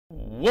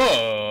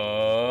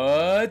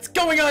What's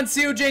going on,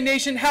 COJ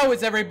Nation? How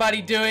is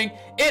everybody doing?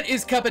 It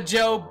is Cup of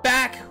Joe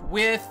back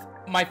with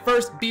my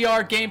first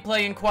BR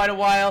gameplay in quite a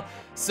while.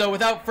 So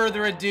without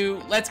further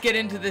ado, let's get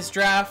into this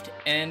draft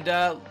and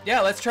yeah,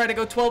 let's try to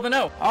go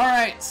 12-0. All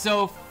right,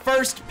 so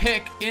first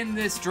pick in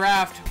this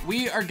draft,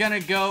 we are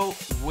gonna go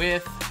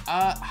with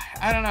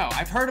I don't know.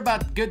 I've heard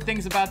about good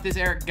things about this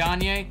Eric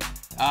Gagne.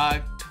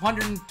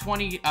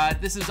 220.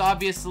 This is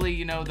obviously,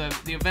 you know, the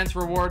event's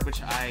reward,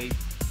 which I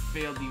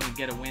failed to even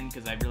get a win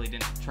because I really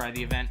didn't try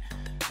the event.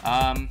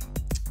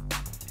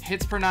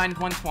 Hits per 9,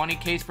 120.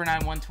 Ks per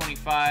 9,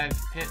 125.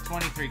 Hit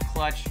 23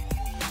 clutch.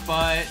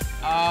 But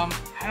I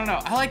don't know.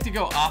 I like to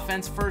go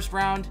offense first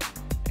round,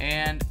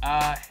 and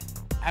I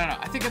don't know.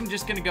 I think I'm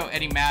just gonna go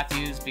Eddie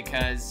Mathews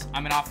because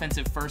I'm an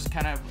offensive first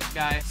kind of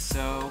guy.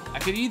 So I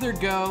could either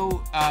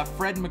go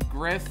Fred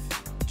McGriff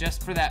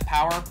just for that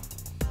power,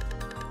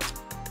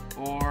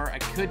 or I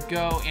could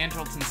go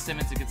Andrelton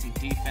Simmons to get some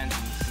defense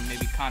and some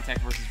maybe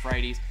contact versus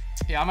righties.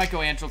 Yeah, I might go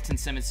Andrelton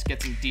Simmons to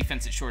get some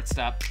defense at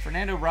shortstop.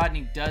 Fernando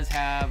Rodney does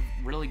have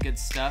really good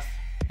stuff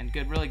and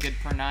really good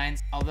per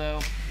 9s.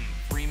 Although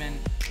Freeman,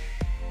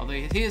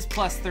 he is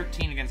plus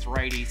 13 against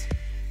righties.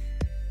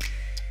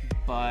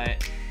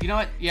 But you know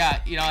what? Yeah,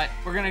 you know what?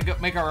 We're gonna go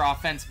make our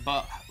offense,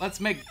 but let's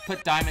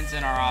put diamonds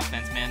in our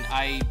offense, man.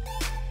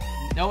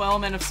 No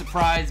element of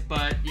surprise,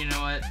 but you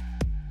know what?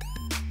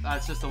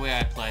 That's just the way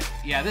I play.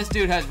 Yeah, this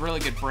dude has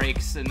really good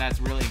breaks, and that's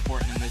really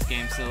important in this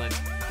game, so let's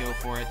go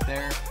for it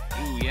there.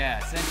 Ooh, yeah,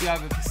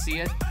 Santiago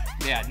Casilla.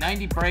 Yeah,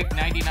 90 break,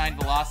 99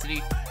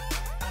 velocity.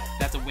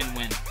 That's a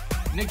win-win.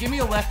 Now, give me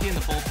a lefty in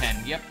the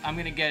bullpen. Yep, I'm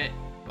going to get it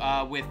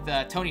with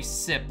Tony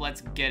Sip.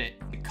 Let's get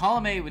it.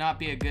 Colomé would not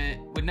be a good...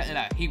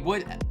 he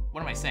would...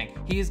 What am I saying?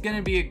 He is going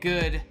to be a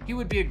good... He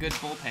would be a good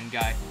bullpen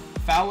guy.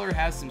 Fowler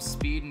has some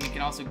speed, and he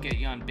can also get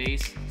you on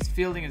base. His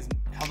fielding is...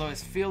 Although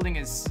his fielding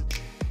is...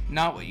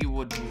 not what you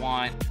would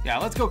want. Yeah,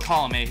 let's go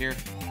Colomé here.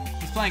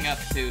 He's playing up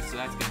too, so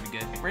that's gonna be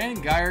good.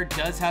 Brandon Geyer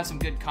does have some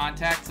good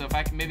contact, so if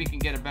I can maybe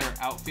get a better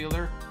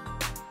outfielder.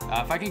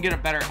 If I can get a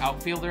better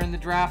outfielder in the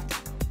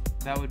draft,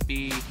 that would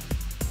be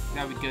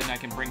good, and I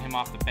can bring him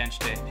off the bench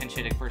to pinch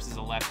hit it versus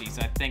a lefty.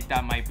 So I think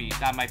that might be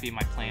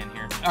my plan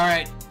here. All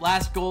right,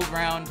 last gold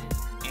round,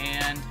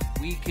 and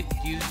we could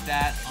use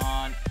that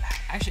on.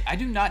 Actually, I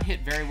do not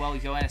hit very well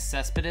with Yoenis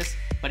Cespedes,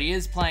 but he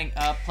is playing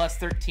plus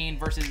 13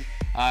 versus.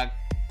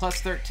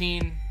 Plus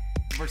 13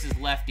 versus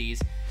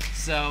lefties,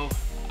 so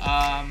but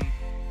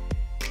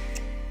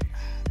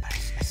I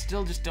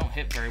still just don't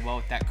hit very well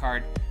with that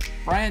card.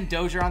 Brian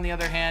Dozier, on the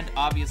other hand,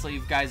 obviously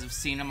you guys have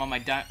seen him on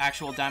my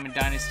actual Diamond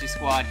Dynasty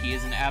squad. He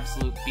is an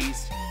absolute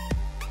beast.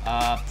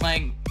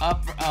 Playing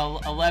up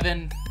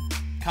 11,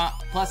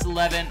 plus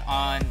 11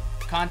 on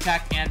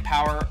contact and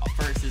power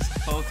versus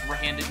both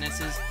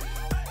handednesses.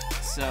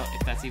 So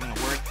if that's even a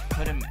word,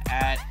 put him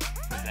at,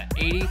 what is that,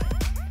 80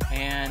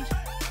 and.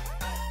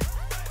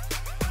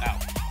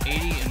 80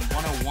 and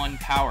 101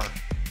 power.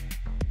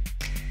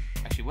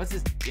 Actually, what's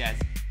his... Yeah,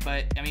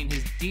 but, I mean,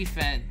 his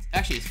defense...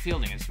 Actually, his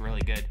fielding is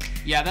really good.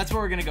 Yeah, that's where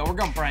we're going to go. We're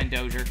going Brian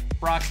Dozier.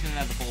 Broxton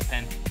as the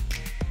bullpen.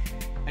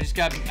 I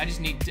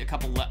just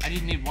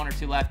need one or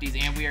two lefties,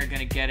 and we are going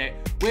to get it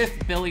with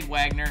Billy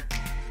Wagner.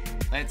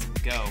 Let's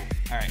go.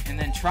 All right, and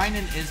then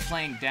Trinan is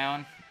playing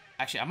down.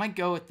 Actually, I might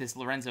go with this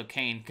Lorenzo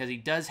Cain, because he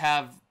does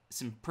have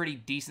some pretty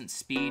decent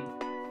speed.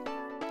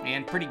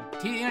 And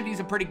he's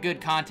a pretty good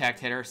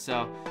contact hitter,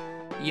 so...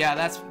 Yeah,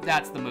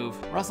 that's the move.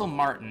 Russell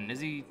Martin, is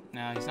he?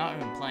 No, he's not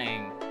even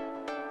playing.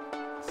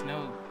 There's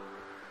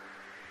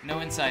no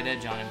inside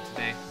edge on him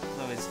today.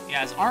 Although his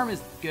arm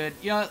is good.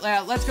 You know,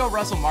 let's go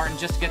Russell Martin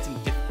just to get some.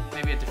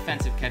 Maybe a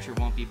defensive catcher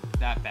won't be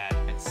that bad.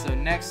 So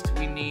next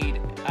we need.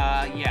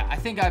 Yeah, I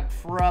think I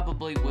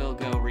probably will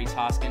go Rhys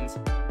Hoskins.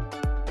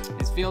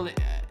 His field.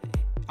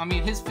 I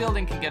mean, his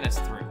fielding can get us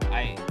through.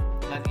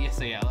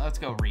 So yeah, let's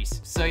go Rhys.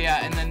 So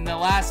yeah, and then the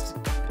last.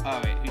 Oh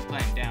wait, who's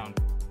playing down?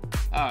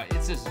 Oh,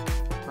 it's just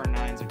per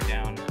 9s are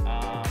down.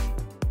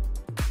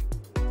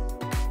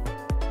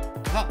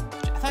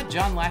 I thought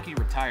John Lackey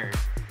retired.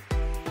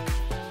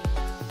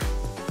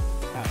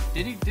 Oh,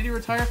 did he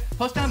retire?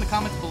 Post down in the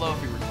comments below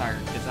if he retired,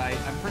 because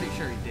I'm pretty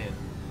sure he did.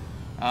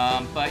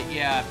 But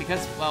yeah,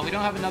 because well, we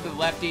don't have another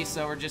lefty,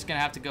 so we're just gonna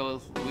have to go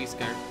with Luis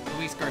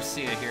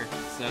Garcia here.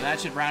 So that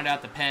should round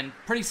out the pen.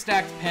 Pretty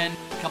stacked pen.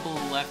 A couple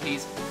of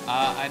lefties.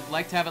 I'd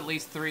like to have at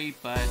least 3,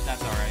 but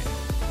that's all right.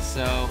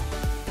 So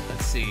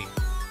let's see.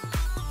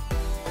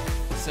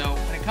 So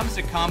when it comes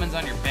to commons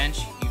on your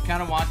bench, you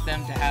kind of want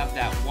them to have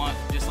that one,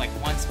 just like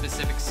one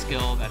specific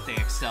skill that they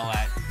excel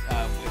at.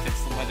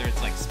 Whether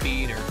it's like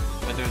speed or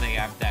whether they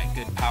have that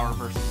good power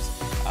versus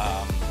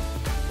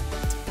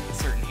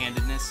certain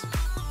handedness.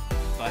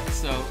 But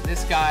so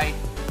this guy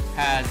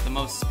has the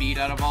most speed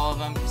out of all of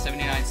them,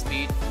 79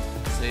 speed.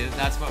 So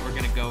that's what we're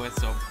gonna go with.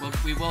 So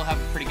we will have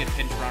a pretty good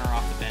pinch runner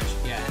off the bench.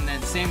 Yeah, and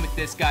then same with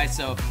this guy.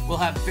 So we'll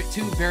have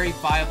 2 very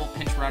viable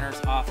pinch runners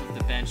off of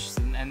the bench,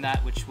 and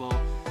that which will.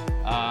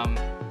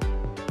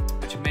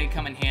 Which may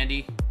come in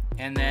handy.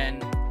 And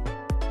then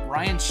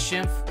Ryan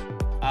Schimpf,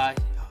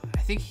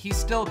 I think he's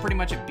still pretty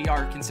much a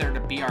BR, considered a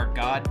BR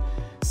god.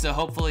 So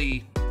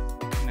hopefully,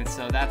 and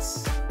so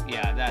that's,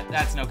 yeah,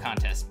 that's no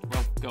contest.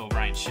 We'll go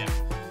Ryan Ship.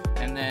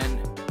 And then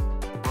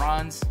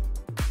bronze.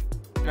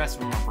 The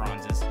rest of them are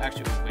bronzes.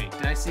 Actually, wait,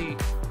 did I see?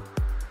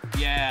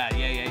 Yeah.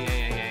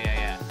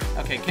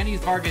 Okay, Kenny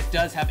Vargas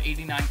does have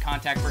 89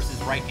 contact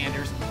versus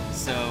right-handers,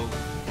 so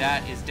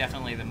that is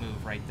definitely the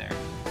move right there.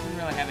 Doesn't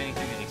really have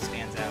anything that he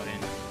stands out in.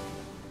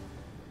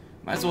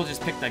 Might as well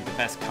just pick like the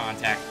best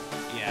contact.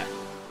 Yeah,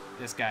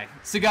 this guy.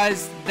 So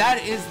guys,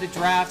 that is the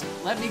draft.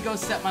 Let me go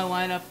set my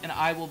lineup, and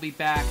I will be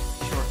back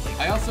shortly.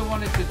 I also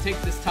wanted to take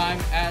this time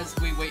as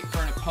we wait for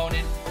an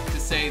opponent to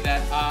say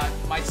that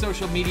my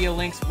social media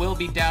links will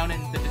be down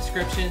in the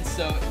description.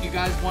 So if you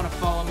guys want to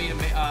follow me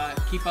to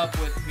keep up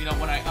with, you know,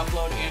 when I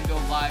upload and go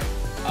live,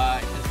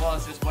 as well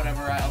as just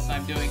whatever else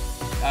I'm doing,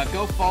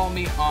 go follow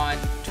me on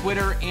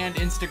Twitter and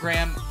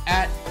Instagram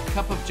at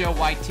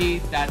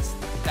CupOfJoeYT. That's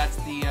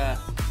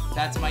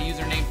my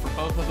username for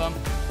both of them.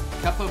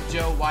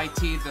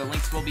 CupOfJoeYT. The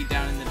links will be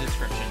down in the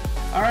description.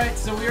 All right,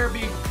 so we are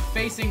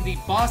facing the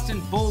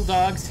Boston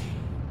Bulldogs.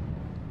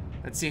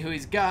 Let's see who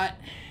he's got.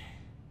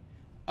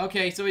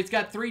 Okay, so he's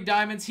got 3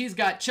 diamonds. He's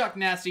got Chuck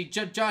Nasty,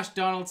 Josh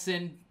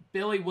Donaldson,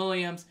 Billy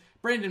Williams,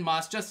 Brandon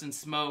Moss, Justin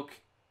Smoke,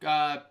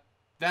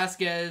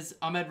 Vasquez,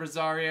 Ahmed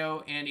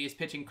Rosario, and he is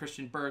pitching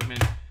Christian Bergman.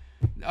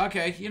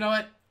 Okay, you know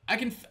what? I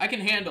can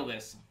handle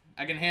this.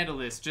 I can handle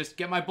this. Just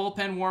get my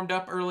bullpen warmed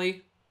up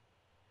early.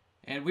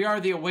 And we are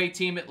the away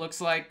team, it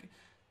looks like.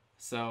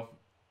 So,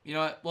 you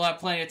know what? We'll have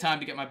plenty of time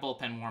to get my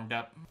bullpen warmed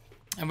up.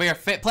 And we are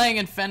playing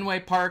in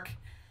Fenway Park.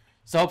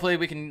 So hopefully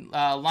we can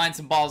line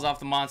some balls off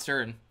the monster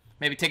and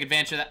maybe take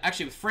advantage of that.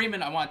 Actually, with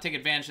Freeman, I want to take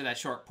advantage of that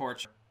short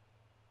porch.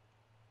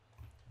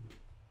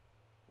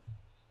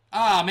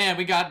 Ah, man,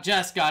 we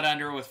just got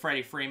under with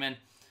Freddie Freeman.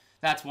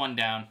 That's 1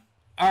 down.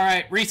 All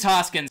right, Rhys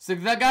Hoskins. So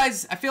the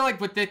guys, I feel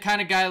like with the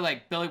kind of guy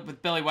like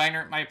Billy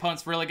Wagner, my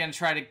opponent's really going to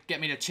try to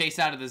get me to chase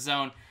out of the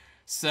zone.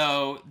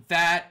 So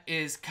that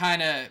is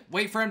kind of,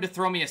 wait for him to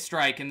throw me a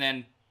strike, and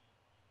then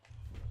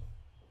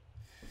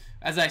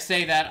as I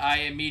say that,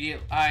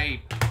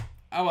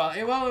 well,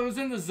 it was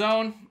in the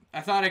zone. I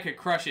thought I could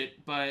crush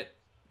it, but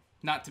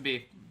not to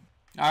be.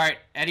 All right,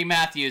 Eddie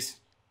Mathews.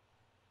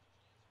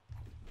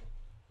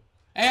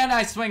 And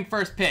I swing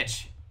first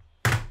pitch.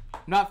 I'm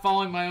not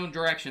following my own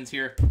directions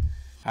here. All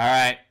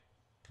right,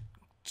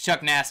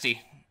 Chuck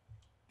Nasty.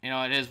 You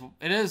know,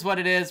 it is what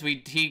it is.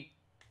 He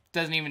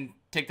doesn't even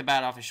take the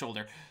bat off his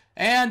shoulder.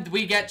 And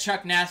we get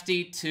Chuck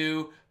Nasty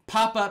to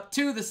pop up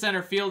to the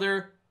center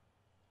fielder.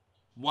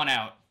 1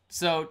 out.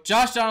 So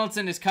Josh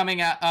Donaldson is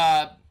coming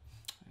out.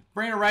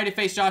 Bringing a righty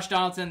face Josh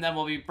Donaldson, then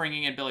we'll be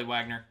bringing in Billy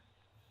Wagner.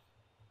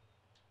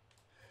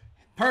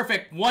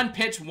 Perfect. One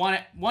pitch,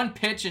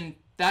 and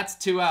that's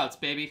 2 outs,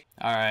 baby.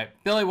 All right,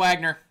 Billy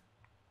Wagner.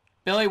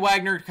 Billy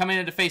Wagner coming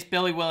in to face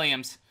Billy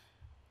Williams.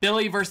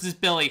 Billy versus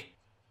Billy.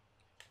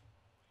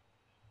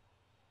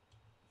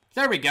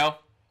 There we go.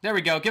 There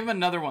we go. Give him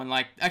another one.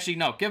 Actually,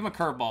 no. Give him a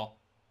curveball.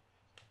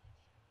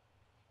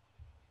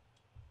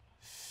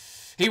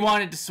 He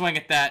wanted to swing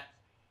at that.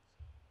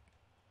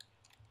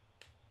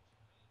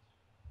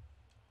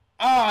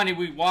 Oh, and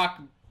we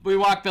walk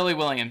Billy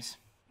Williams.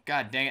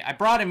 God dang it. I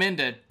brought him in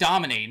to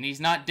dominate, and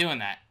he's not doing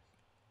that.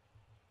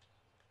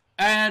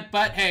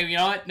 But hey, you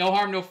know what? No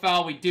harm, no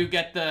foul. We do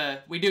get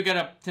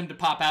him to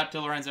pop out to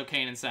Lorenzo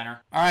Cain in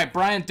center. All right,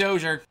 Brian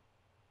Dozier.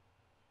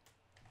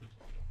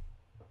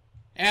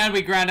 And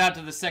we ground out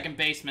to the second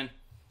baseman.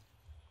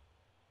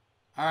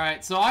 All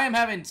right, so I am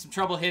having some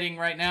trouble hitting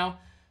right now.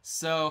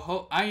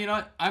 So you know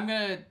what? I'm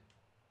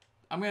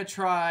gonna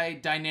try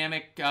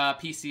dynamic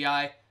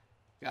PCI.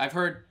 I've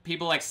heard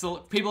people like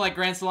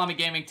Grand Salami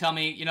Gaming tell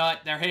me, you know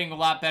what, they're hitting a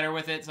lot better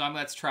with it. So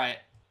let's try it.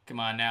 Come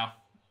on now.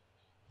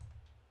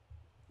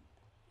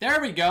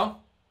 There we go.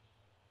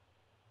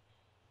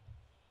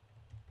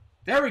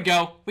 There we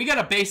go. We got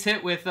a base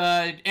hit with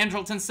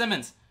Andrelton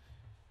Simmons.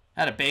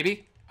 Had a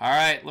baby. All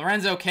right,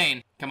 Lorenzo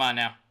Cain. Come on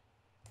now.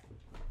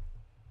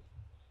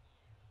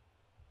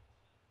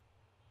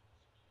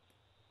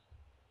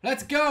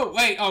 Let's go.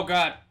 Wait, oh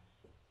God.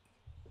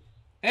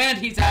 And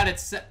he's at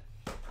it.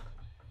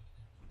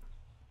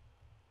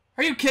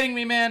 Are you kidding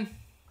me, man?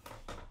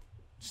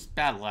 Just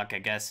bad luck, I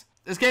guess.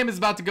 This game is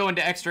about to go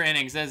into extra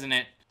innings, isn't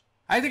it?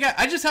 I think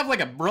I just have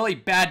like a really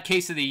bad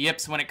case of the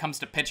yips when it comes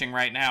to pitching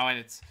right now, and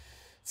it's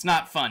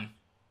not fun.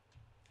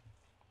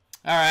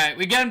 All right,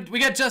 we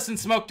get Justin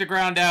Smoke to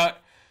ground out.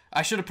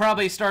 I should have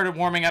probably started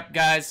warming up,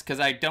 guys, because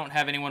I don't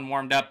have anyone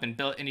warmed up,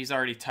 and he's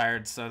already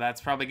tired, so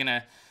that's probably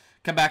gonna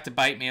come back to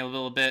bite me a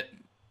little bit.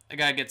 I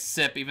gotta get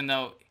Sip, even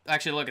though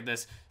actually look at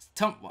this.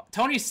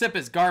 Tony's Sip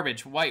is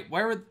garbage.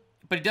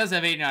 But he does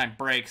have 89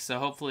 breaks, so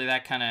hopefully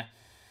that kind of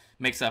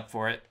makes up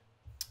for it.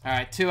 All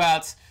right, 2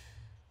 outs.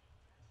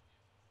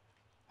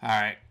 All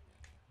right.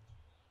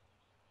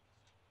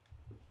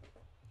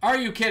 Are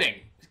you kidding?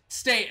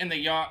 Stay in the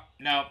yard.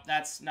 No,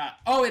 that's not.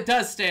 Oh, it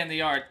does stay in the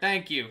yard.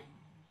 Thank you.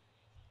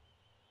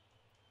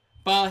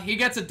 Well, he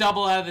gets a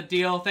double out of the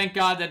deal. Thank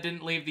God that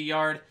didn't leave the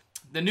yard.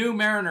 The new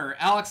Mariner,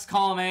 Alex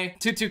Colome.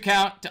 2-2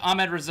 count to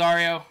Ahmed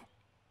Rosario.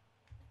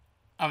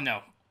 Oh,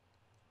 no.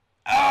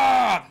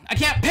 Ah! I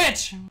can't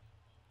pitch!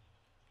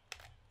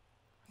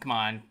 Come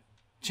on.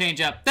 Change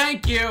up.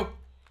 Thank you!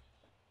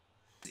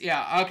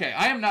 Yeah, okay.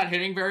 I am not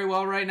hitting very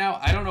well right now.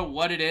 I don't know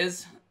what it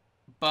is,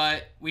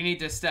 but we need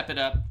to step it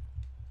up.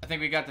 I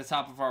think we got the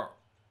top of our...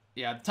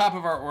 Yeah, the top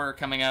of our order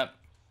coming up.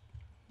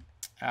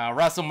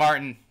 Russell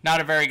Martin, not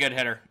a very good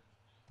hitter.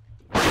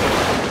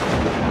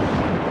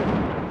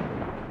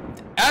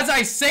 As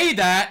I say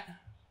that,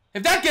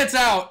 if that gets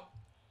out...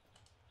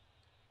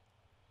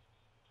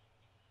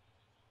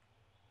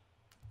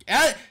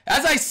 As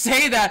I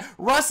say that,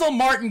 Russell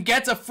Martin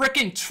gets a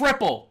freaking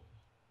triple.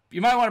 You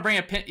might want to bring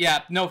a pin...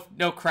 Yeah, no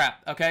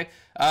crap, okay?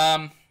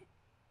 Yeah,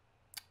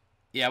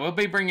 we'll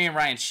be bringing in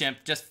Ryan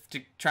Schimpf just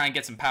to try and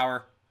get some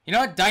power. You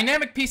know what?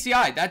 Dynamic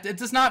PCI. It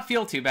does not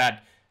feel too bad.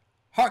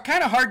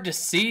 Kind of hard to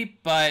see,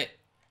 but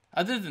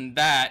other than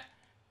that...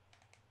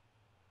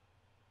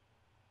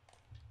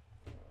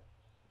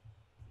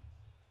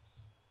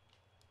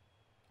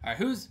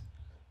 Alright,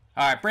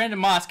 Alright, Brandon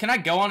Moss. Can I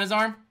go on his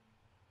arm?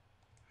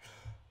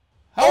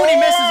 Oh, and he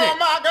misses it! Oh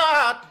my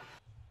god!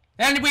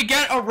 And we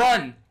get a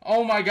run!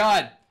 Oh my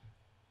god.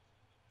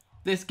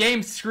 This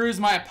game screws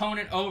my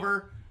opponent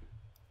over.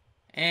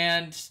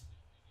 And...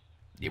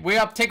 we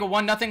take a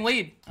 1-0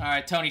 lead.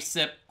 Alright, Tony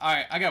Sip.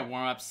 Alright, I gotta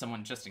warm up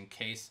someone just in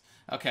case.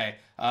 Okay,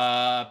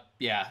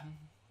 yeah.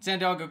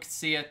 Sandogo can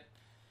see it.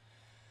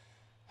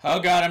 Oh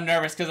god, I'm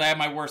nervous because I have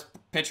my worst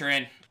pitcher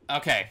in.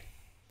 Okay.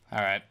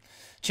 Alright.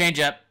 Change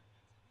up.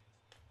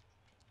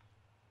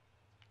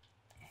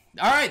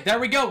 Alright, there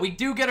we go. We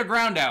do get a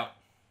ground out.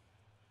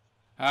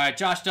 Alright,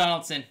 Josh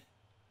Donaldson.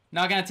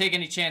 Not gonna take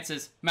any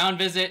chances. Mound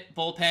visit,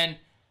 bullpen.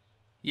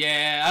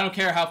 Yeah, I don't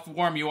care how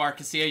warm you are,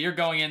 Casilla. You're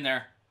going in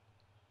there.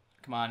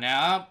 Come on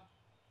now.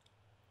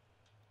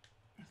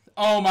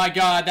 Oh my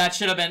god, that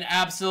should have been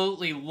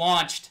absolutely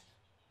launched.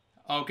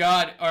 Oh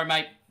god, or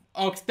my...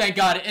 Oh, thank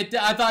god.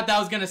 I thought that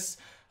was gonna...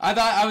 I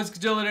thought I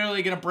was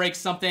literally gonna break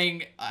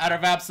something out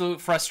of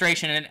absolute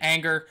frustration and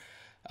anger.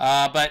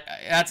 But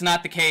that's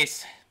not the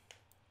case.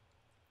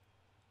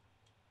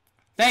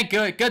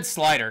 Good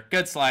slider.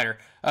 Good slider.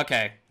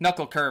 Okay,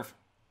 knuckle curve.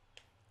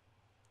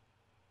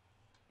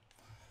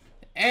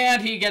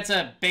 And he gets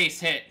a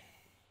base hit.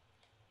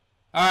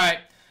 Alright,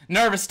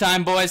 nervous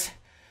time, boys.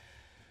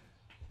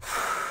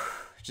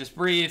 Just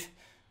breathe.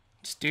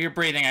 Just do your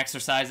breathing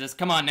exercises.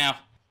 Come on now.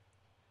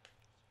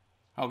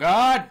 Oh,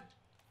 God.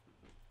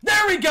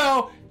 There we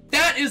go.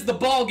 That is the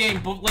ball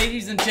game,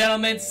 ladies and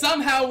gentlemen.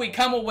 Somehow we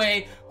come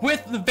away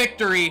with the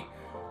victory.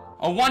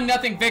 A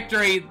 1-0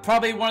 victory.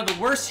 Probably one of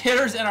the worst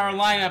hitters in our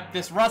lineup,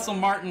 this Russell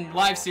Martin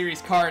live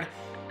series card.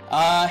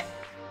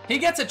 He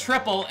gets a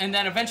triple and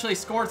then eventually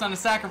scores on a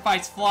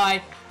sacrifice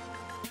fly.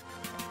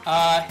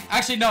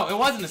 Actually, no, it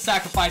wasn't a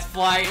sacrifice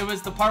fly. It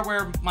was the part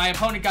where my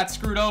opponent got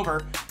screwed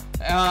over.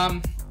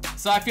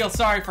 So I feel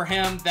sorry for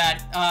him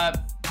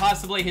that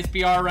possibly his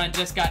BR run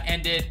just got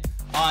ended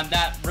on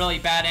that really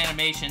bad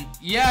animation.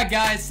 Yeah,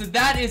 guys, so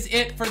that is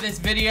it for this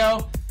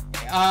video.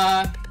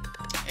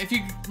 If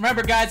you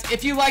remember, guys,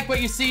 if you like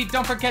what you see,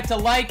 don't forget to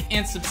like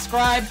and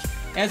subscribe,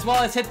 as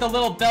well as hit the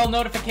little bell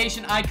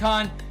notification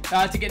icon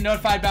to get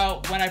notified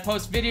about when I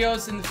post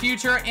videos in the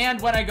future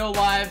and when I go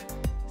live.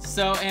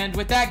 So, and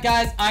with that,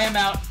 guys, I am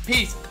out.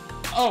 Peace.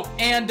 Oh,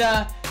 and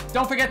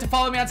don't forget to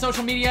follow me on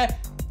social media,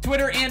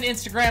 Twitter and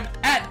Instagram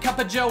at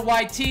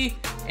CupofJoeYT.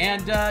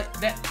 And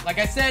like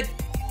I said,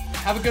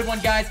 have a good one,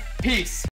 guys. Peace.